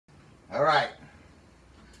All right,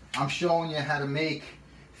 I'm showing you how to make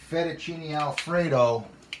fettuccine Alfredo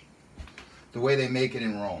the way they make it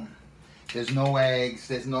in Rome. There's no eggs,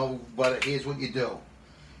 there's no butter. Here's what you do.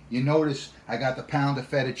 You notice I got the pound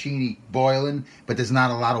of fettuccine boiling, but there's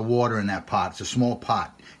not a lot of water in that pot. It's a small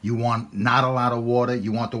pot. You want not a lot of water.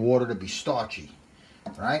 You want the water to be starchy,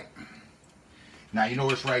 right? Now you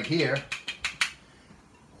notice right here,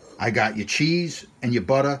 I got your cheese and your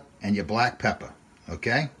butter and your black pepper,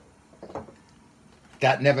 okay?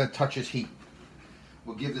 That never touches heat.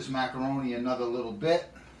 We'll give this macaroni another little bit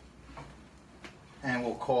and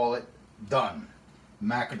we'll call it done. The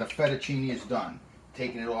fettuccine is done.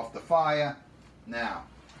 Taking it off the fire. Now,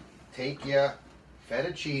 take your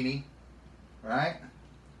fettuccine, right,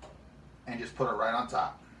 and just put it right on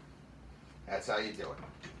top. That's how you do it.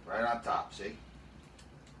 Right on top, see?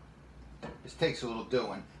 This takes a little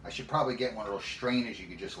doing. I should probably get one of those strainers you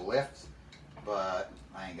could just lift, but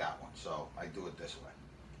I ain't got one, so I do it this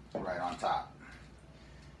way. Right on top.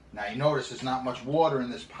 Now you notice there's not much water in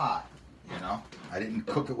this pot, you know? I didn't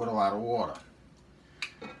cook it with a lot of water.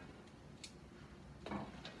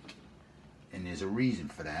 And there's a reason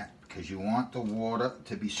for that, because you want the water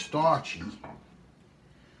to be starchy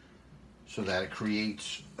so that it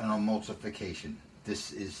creates an emulsification.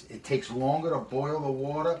 It takes longer to boil the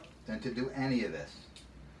water than to do any of this.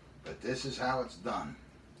 But this is how it's done.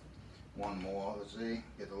 One more, let's see,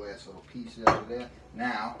 get the last little piece out of there.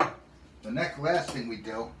 Now, the last thing we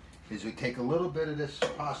do is we take a little bit of this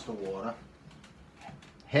pasta water,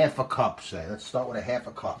 half a cup, say. Let's start with a half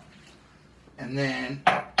a cup. And then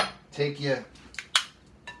take your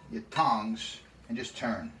tongs and just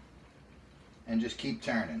turn. And just keep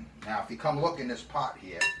turning. Now, if you come look in this pot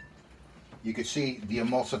here, you can see the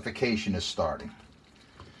emulsification is starting.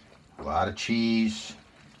 A lot of cheese,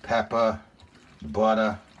 pepper,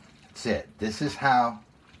 butter. That's it. This is how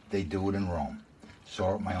they do it in Rome.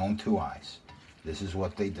 Saw it with my own two eyes. This is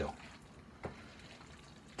what they do.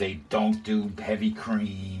 They don't do heavy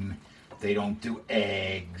cream. They don't do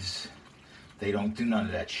eggs. They don't do none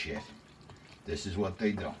of that shit. This is what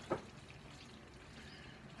they do.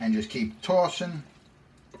 And just keep tossing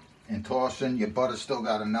and tossing. Your butter's still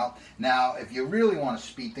got to melt. Now, if you really want to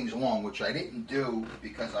speed things along, which I didn't do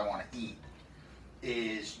because I want to eat,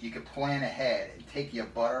 is you could plan ahead and take your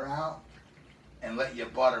butter out and let your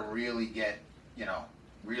butter really get, you know,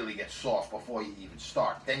 really get soft before you even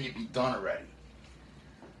start. Then you'd be done already.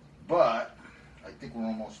 But I think we're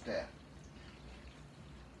almost there.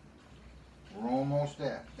 We're almost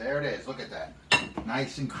there. There it is. Look at that.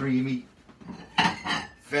 Nice and creamy.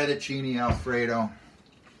 Fettuccine Alfredo.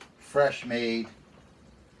 Fresh made.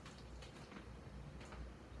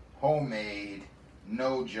 Homemade.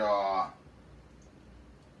 No jar.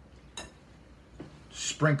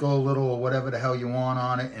 Sprinkle a little or whatever the hell you want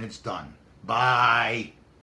on it and it's done. Bye.